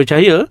 Dan saya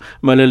percaya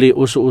melalui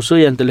usaha-usaha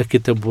yang telah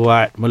kita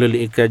buat,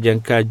 melalui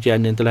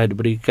kajian-kajian yang telah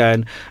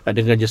diberikan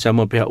dengan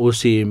kerjasama pihak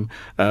USIM,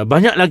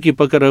 banyak lagi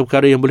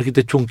perkara-perkara yang boleh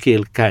kita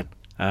cungkilkan.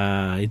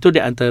 Itu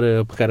di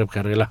antara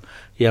perkara-perkara lah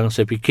yang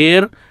saya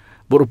fikir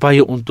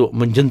berupaya untuk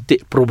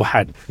menjentik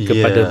perubahan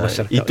kepada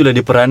masyarakat. Itulah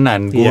di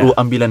peranan guru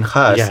ambilan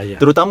khas,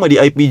 terutama di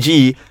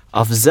IPG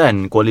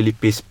Afzan Kuala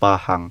Lipis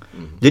Pahang.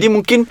 Jadi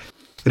mungkin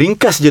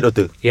ringkas je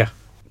Doktor.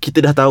 Kita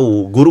dah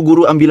tahu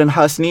guru-guru ambilan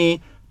khas ni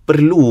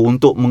perlu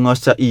untuk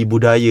menguasai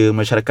budaya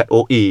masyarakat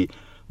OA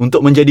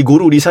untuk menjadi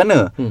guru di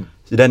sana.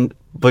 Dan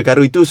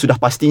perkara itu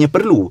sudah pastinya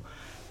perlu.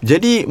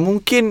 Jadi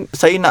mungkin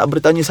saya nak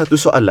bertanya satu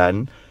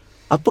soalan,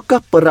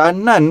 apakah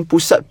peranan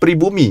Pusat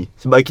Peribumi?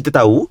 Sebab kita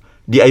tahu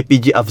di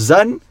IPG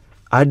Afzan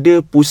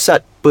ada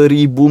Pusat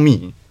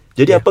Peribumi.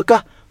 Jadi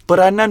apakah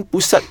peranan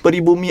Pusat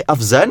Peribumi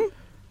Afzan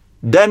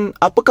dan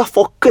apakah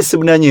fokus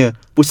sebenarnya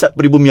Pusat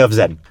Peribumi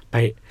Afzan?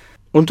 Baik.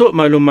 Untuk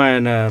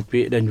makluman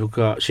Afiq dan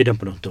juga sidang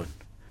penonton,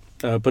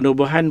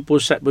 penubuhan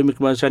Pusat Peribumi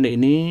Kebangsaan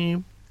ini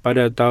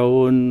pada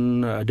tahun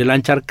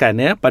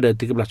dilancarkan pada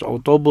 13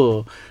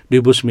 Oktober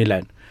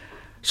 2009.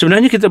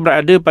 Sebenarnya kita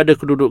berada pada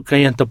kedudukan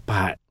yang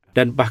tepat,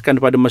 dan bahkan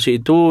pada masa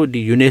itu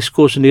di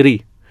UNESCO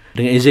sendiri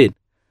dengan izin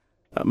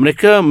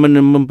mereka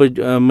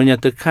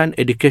menyatakan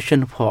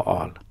education for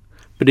all,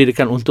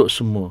 pendidikan untuk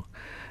semua.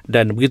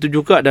 Dan begitu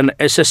juga dalam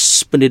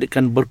asas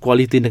pendidikan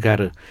berkualiti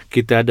negara.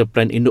 Kita ada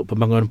plan induk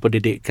pembangunan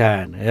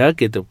pendidikan, ya,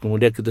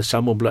 kemudian kita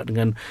sambung pula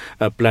dengan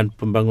plan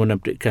pembangunan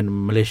pendidikan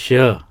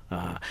Malaysia.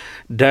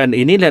 Dan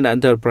inilah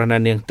antara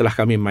peranan yang telah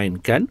kami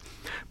mainkan.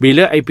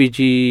 Bila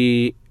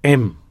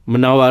IPGM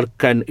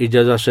menawarkan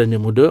ijazah sarjana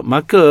muda,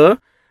 maka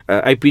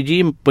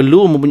IPG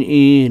perlu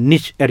mempunyai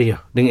niche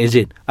area dengan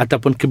izin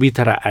ataupun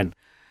kebitaraan.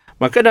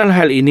 Maka dalam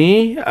hal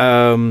ini,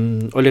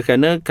 oleh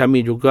kerana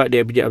kami juga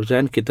di IPG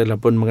Abzan, kita telah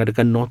pun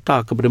mengadakan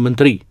nota kepada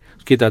Menteri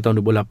sekitar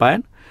tahun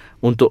 2008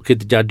 untuk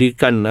kita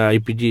jadikan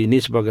IPG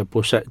ini sebagai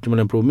pusat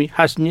Kecemerlangan Peribumi,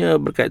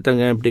 khasnya berkaitan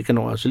dengan pendidikan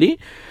orang asli.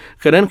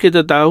 Kerana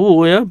kita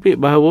tahu, ya,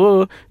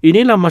 bahawa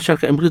inilah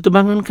masyarakat yang perlu kita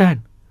bangunkan.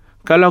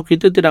 Kalau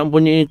kita tidak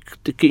mempunyai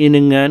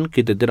keinginan,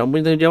 kita tidak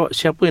mempunyai tanggungjawab,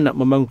 siapa yang nak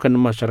membangunkan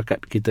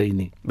masyarakat kita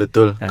ini?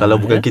 Betul. Kalau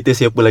bukan kita,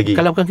 siapa lagi?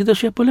 Kalau bukan kita,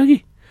 siapa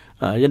lagi?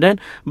 Dan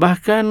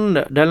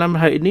bahkan dalam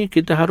hal ini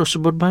kita harus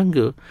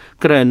berbangga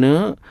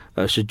kerana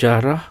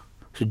sejarah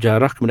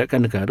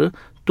kemerdekaan negara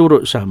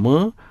turut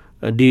sama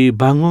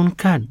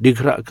dibangunkan,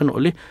 digerakkan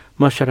oleh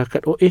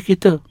masyarakat OA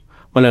kita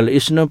melalui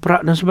Senam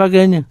Perak dan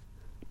sebagainya,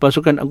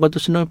 pasukan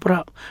anggota Senam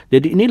Perak.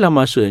 Jadi inilah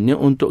masanya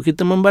untuk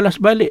kita membalas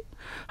balik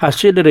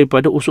hasil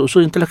daripada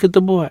usul-usul yang telah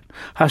kita buat,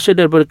 hasil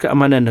daripada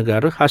keamanan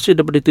negara, hasil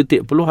daripada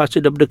titik peluh,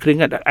 hasil daripada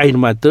keringat dan air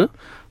mata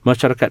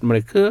masyarakat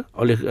mereka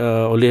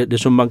oleh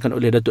disumbangkan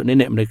oleh datuk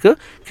nenek mereka,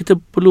 kita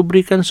perlu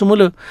berikan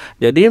semula.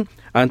 Jadi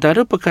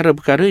antara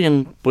perkara-perkara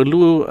yang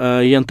perlu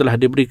yang telah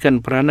diberikan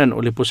peranan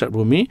oleh Pusat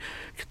Bumi,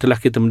 telah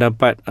kita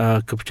mendapat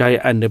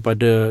kepercayaan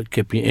daripada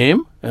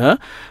KPM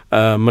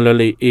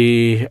melalui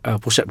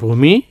Pusat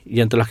Bumi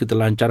yang telah kita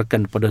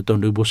lancarkan pada tahun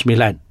 2009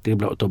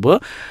 13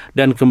 Oktober,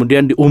 dan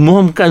kemudian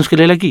diumumkan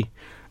sekali lagi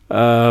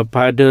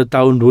pada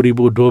tahun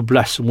 2012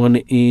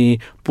 mengenai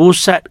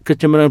Pusat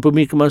Kecemerlangan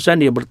Peribumi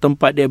Kebangsaan yang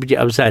bertempat di IPG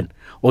Abzan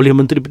oleh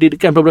Menteri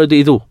Pendidikan pada waktu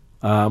itu.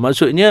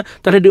 Maksudnya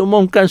telah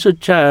diumumkan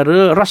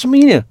secara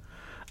rasminya.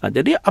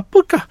 Jadi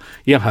apakah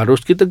yang harus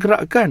kita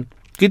gerakkan?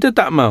 Kita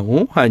tak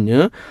mahu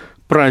hanya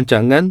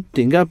perancangan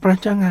tinggal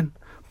perancangan.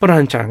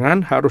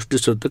 Perancangan harus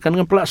disertakan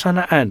dengan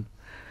pelaksanaan.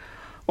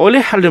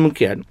 Oleh hal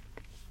demikian,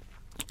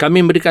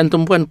 kami memberikan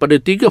tumpuan pada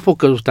 3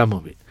 fokus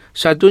utama.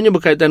 Satunya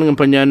berkaitan dengan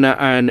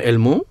penyanaan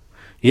ilmu.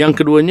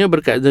 Yang keduanya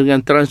berkaitan dengan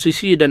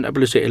transisi dan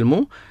aplikasi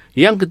ilmu.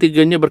 Yang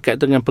ketiganya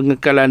berkaitan dengan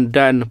pengekalan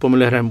dan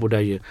pemeliharaan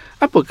budaya.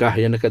 Apakah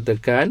yang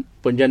dikatakan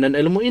penjanaan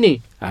ilmu ini?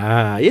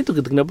 Itu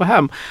kita kena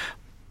faham.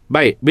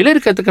 Baik, bila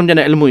dikatakan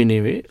penjanaan ilmu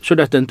ini,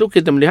 sudah tentu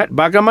kita melihat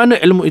bagaimana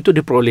ilmu itu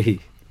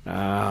diperolehi.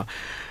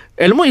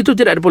 Ilmu itu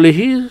tidak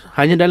diperolehi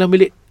hanya dalam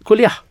bilik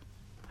kuliah.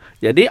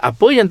 Jadi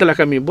apa yang telah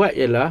kami buat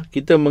ialah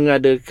kita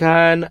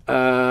mengadakan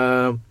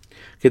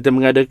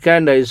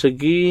dari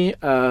segi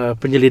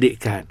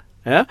penyelidikan.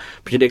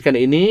 Penyelidikan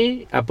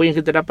ini apa yang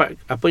kita dapat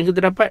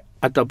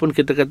ataupun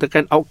kita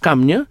katakan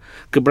outcome-nya,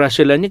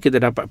 keberhasilannya, kita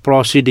dapat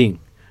proceeding,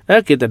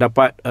 kita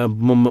dapat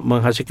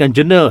menghasilkan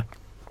jurnal.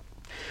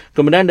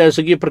 Kemudian dari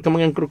segi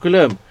perkembangan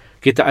kurikulum,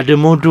 kita ada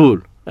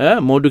modul.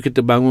 Modul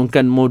kita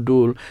bangunkan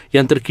modul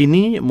yang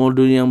terkini,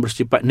 modul yang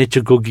bersifat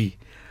pedagogi.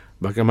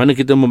 Bagaimana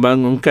kita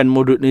membangunkan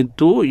modul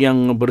itu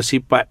yang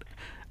bersifat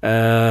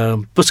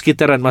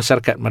persekitaran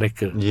masyarakat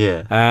mereka,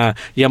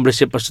 yang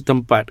bersifat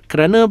setempat.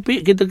 Kerana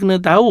kita kena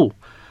tahu,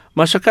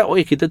 masyarakat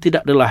OA kita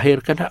tidak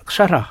dilahirkan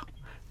aksara.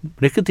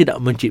 Mereka tidak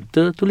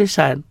mencipta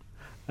tulisan.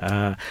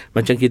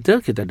 Macam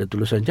kita ada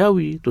tulisan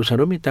Jawi,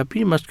 tulisan Romi,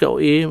 tapi masyarakat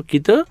OA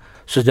kita,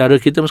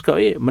 sejarah kita masyarakat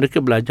OA, mereka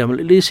belajar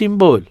melalui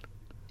simbol.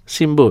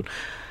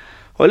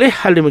 Oleh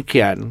hal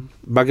demikian,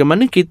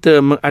 bagaimana kita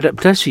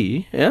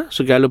mengadaptasi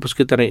segala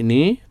persekitaran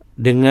ini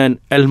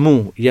dengan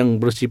ilmu yang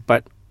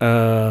bersifat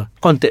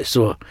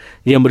kontekstual,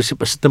 yang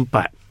bersifat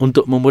setempat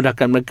untuk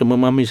memudahkan mereka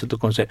memahami satu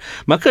konsep.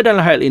 Maka dalam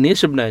hal ini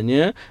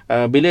sebenarnya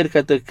bila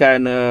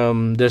dikatakan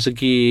dari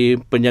segi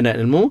penjanaan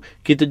ilmu,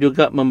 kita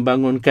juga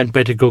membangunkan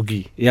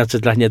pedagogi yang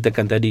setelah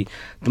nyatakan tadi,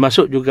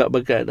 termasuk juga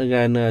berkaitan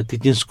dengan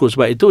teaching school.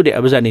 Sebab itu di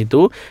Abzan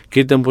itu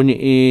kita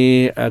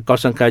mempunyai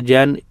kawasan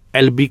kajian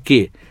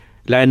LBK,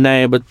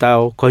 Lanai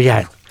Betau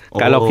Koyan.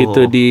 Kalau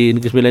kita di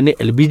Negeri Sembilan ni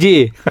LBJ,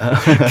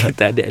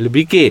 kita ada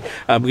LBK.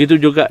 Begitu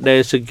juga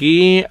dari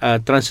segi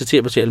transisi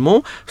bahasa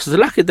ilmu.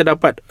 Setelah kita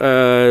dapat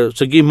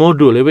segi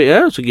modul,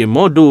 segi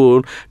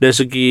modul, dari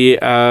segi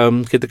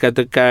kita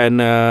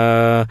katakan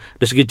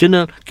dari segi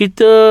jurnal,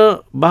 kita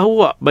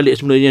bawa balik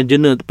sebenarnya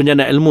jurnal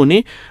penjanaan ilmu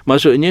ni.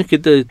 Maksudnya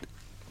kita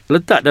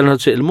letak dalam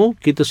satu ilmu,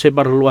 kita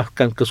sebar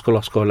luaskan ke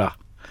sekolah-sekolah.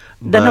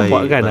 Dan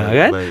nampak kan?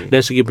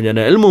 Dari segi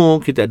penjanaan ilmu,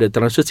 kita ada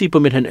transisi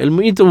pemilihan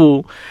ilmu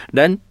itu.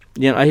 Dan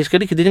yang akhir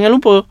sekali, kita jangan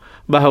lupa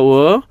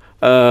bahawa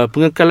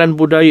pengekalan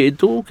budaya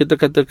itu, kita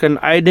katakan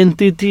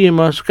identiti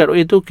masyarakat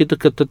itu kita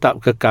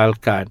tetap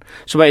kekalkan.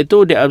 Sebab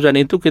itu di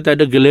Abzan itu kita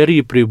ada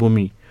galeri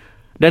Peribumi.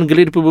 Dan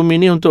galeri Peribumi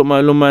ini, untuk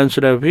makluman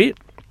Saudara Hafiz,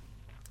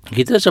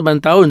 kita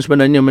seban tahun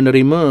sebenarnya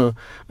menerima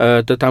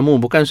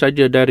tetamu bukan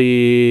saja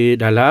dari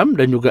dalam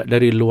dan juga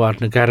dari luar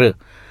negara.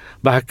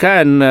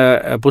 Bahkan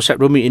Pusat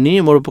Bumi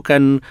ini merupakan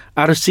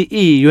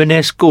RCE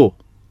UNESCO.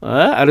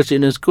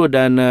 RCE UNESCO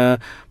dan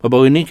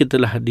baru ini kita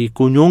telah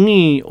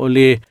dikunjungi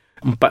oleh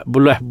 14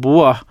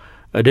 buah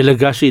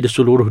delegasi di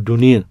seluruh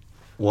dunia.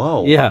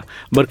 Wow. Ya,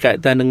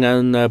 berkaitan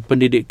dengan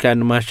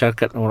pendidikan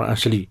masyarakat orang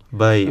asli.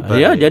 Baik.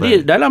 Ya,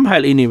 jadi dalam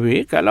hal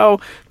ini,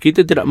 kalau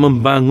kita tidak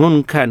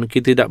membangunkan,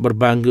 kita tidak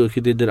berbangga,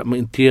 kita tidak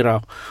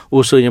mengiktiraf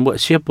usaha yang buat,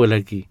 siapa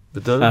lagi?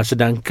 Betul.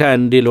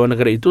 Sedangkan di luar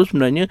negara itu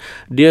sebenarnya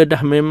dia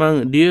dah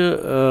memang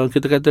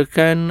kita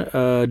katakan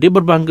dia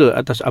berbangga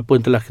atas apa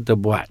yang telah kita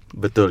buat.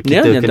 Betul.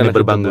 Kita kena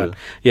berbangga.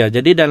 Ya,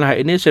 jadi dalam hal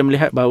ini saya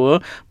melihat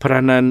bahawa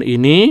peranan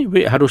ini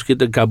harus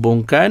kita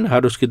gabungkan,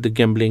 harus kita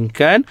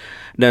gamblingkan,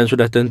 dan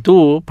sudah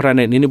tentu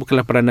peranan ini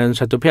bukanlah peranan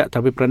satu pihak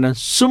tapi peranan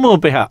semua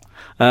pihak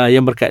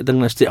yang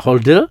berkaitan dengan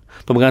stakeholder,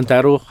 pemegang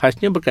taruh,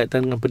 khasnya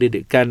berkaitan dengan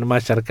pendidikan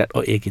masyarakat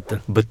OA kita.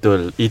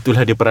 Betul.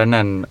 Itulah dia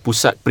peranan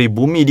Pusat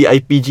Peribumi di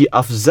IPG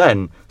Afzan.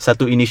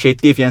 Satu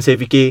inisiatif yang saya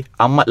fikir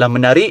amatlah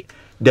menarik,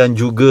 dan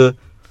juga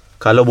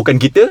kalau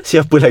bukan kita,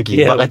 siapa lagi?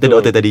 Ya, kata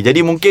doktor tadi.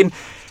 Jadi mungkin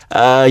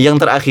yang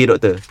terakhir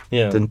doktor,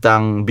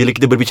 tentang bila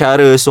kita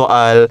berbicara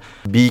soal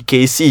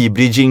BKC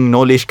Bridging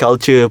Knowledge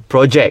Culture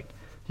Project,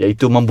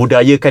 iaitu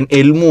membudayakan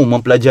ilmu,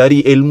 mempelajari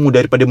ilmu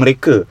daripada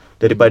mereka,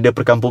 daripada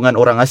perkampungan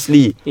orang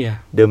asli,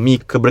 demi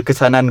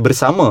keberkesanan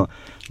bersama.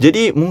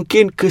 Jadi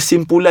mungkin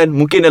kesimpulan,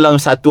 mungkin dalam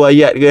satu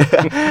ayat ke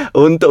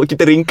untuk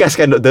kita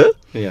ringkaskan doktor.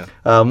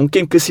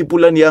 Mungkin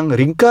kesimpulan yang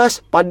ringkas,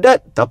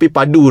 padat tapi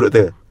padu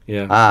doktor.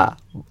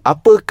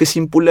 Apa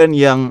kesimpulan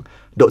yang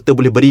doktor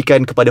boleh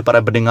berikan kepada para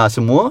pendengar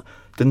semua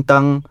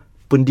tentang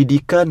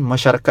pendidikan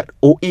masyarakat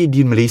OA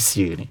di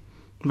Malaysia ni?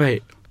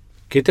 Baik.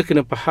 Kita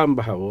kena faham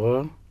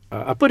bahawa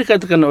apa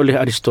dikatakan oleh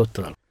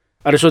Aristotle.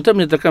 Aristotle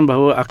menyatakan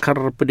bahawa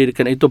akar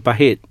pendidikan itu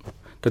pahit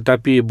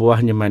tetapi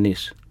buahnya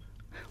manis.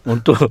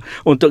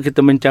 Untuk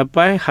kita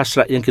mencapai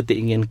hasrat yang kita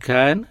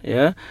inginkan,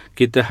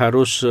 kita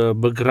harus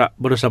bergerak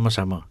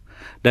bersama-sama.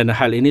 Dan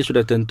hal ini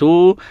sudah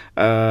tentu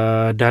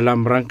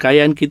dalam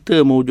rangkaian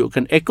kita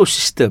mewujudkan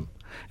ekosistem.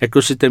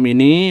 Ekosistem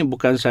ini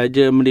bukan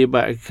saja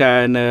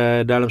melibatkan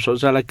dalam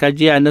soal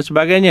kajian dan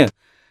sebagainya,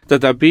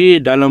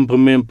 tetapi dalam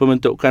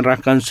pembentukan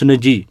rakan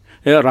sinergi,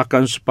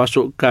 rakan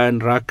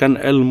pasukan,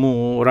 rakan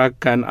ilmu,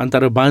 rakan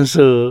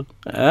antarabangsa,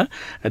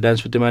 dan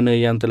seperti mana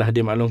yang telah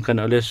dimaklumkan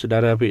oleh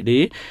saudara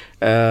PD,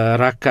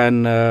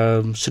 rakan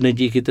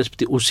sinergi kita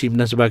seperti USIM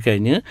dan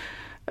sebagainya.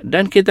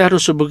 Dan kita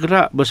harus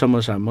bergerak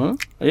bersama-sama.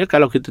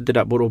 Kalau kita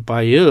tidak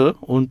berupaya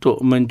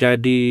untuk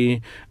menjadi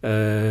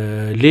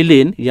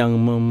lilin yang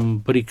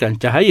memberikan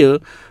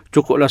cahaya,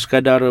 cukuplah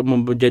sekadar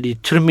menjadi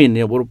cermin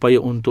yang berupaya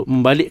untuk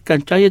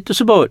membalikkan cahaya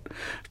tersebut.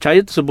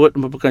 Cahaya tersebut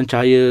merupakan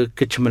cahaya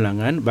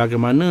kecemerlangan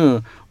bagaimana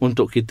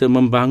untuk kita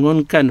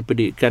membangunkan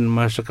pendidikan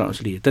masyarakat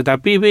asli.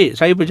 Tetapi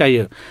saya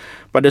percaya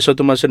pada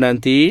suatu masa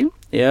nanti,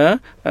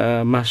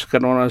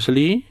 masyarakat orang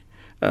asli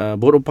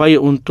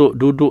berupaya untuk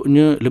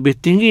duduknya lebih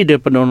tinggi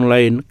daripada orang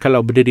lain,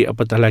 kalau berdiri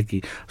apatah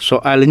lagi.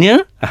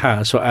 Soalnya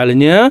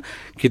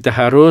kita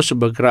harus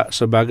bergerak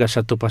sebagai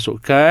satu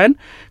pasukan,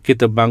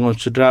 kita bangun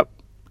sedap,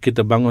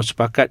 kita bangun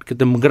sepakat,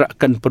 kita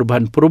menggerakkan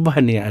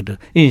perubahan-perubahan yang ada.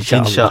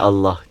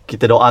 InsyaAllah.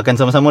 Kita doakan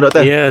sama-sama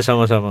doktor. Ya,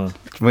 sama-sama.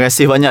 Terima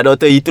kasih banyak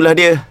doktor. Itulah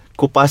dia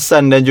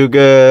kupasan dan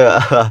juga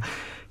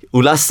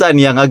ulasan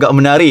yang agak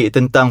menarik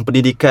tentang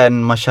pendidikan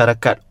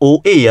masyarakat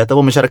OA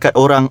ataupun masyarakat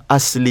orang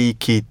asli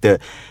kita.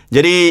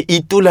 Jadi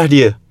itulah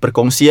dia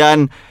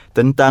perkongsian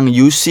tentang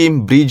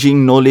USIM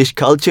Bridging Knowledge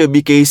Culture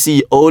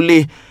BKC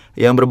oleh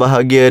yang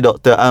berbahagia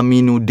Dr.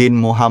 Aminuddin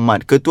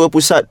Muhammad, Ketua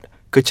Pusat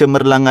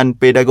Kecemerlangan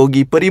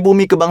Pedagogi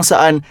Peribumi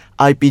Kebangsaan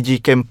IPG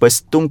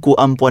Kampus Tunku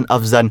Ampuan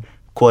Afzan,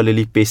 Kuala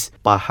Lipis,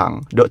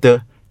 Pahang.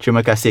 Doktor,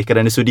 terima kasih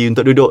kerana sudi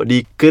untuk duduk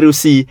di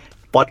kerusi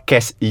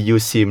podcast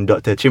USIM,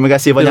 doktor. Terima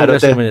kasih banyak,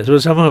 doktor. Terima kasih banyak.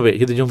 Sama-sama,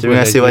 baik. Kita jumpa. Terima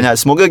kasih banyak.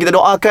 Semoga kita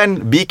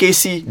doakan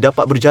BKC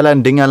dapat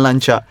berjalan dengan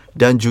lancar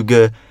dan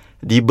juga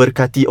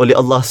diberkati oleh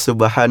Allah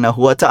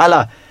Subhanahu Wa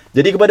Taala.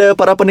 Jadi kepada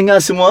para pendengar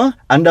semua,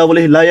 anda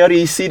boleh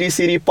layari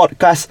siri-siri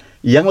podcast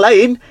yang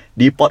lain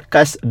di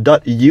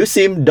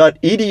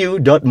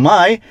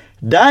podcast.usim.edu.my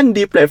dan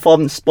di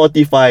platform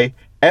Spotify,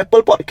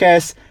 Apple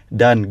Podcast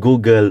dan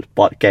Google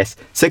Podcast.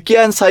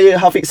 Sekian,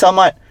 saya Hafiq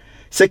Samad.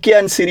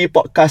 Sekian siri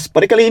podcast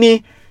pada kali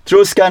ini.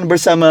 Teruskan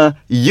bersama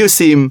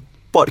USIM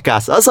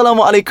Podcast.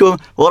 Assalamualaikum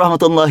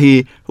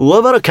warahmatullahi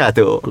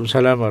wabarakatuh.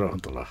 Waalaikumsalam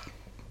warahmatullahi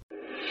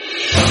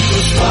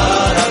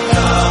wabarakatuh.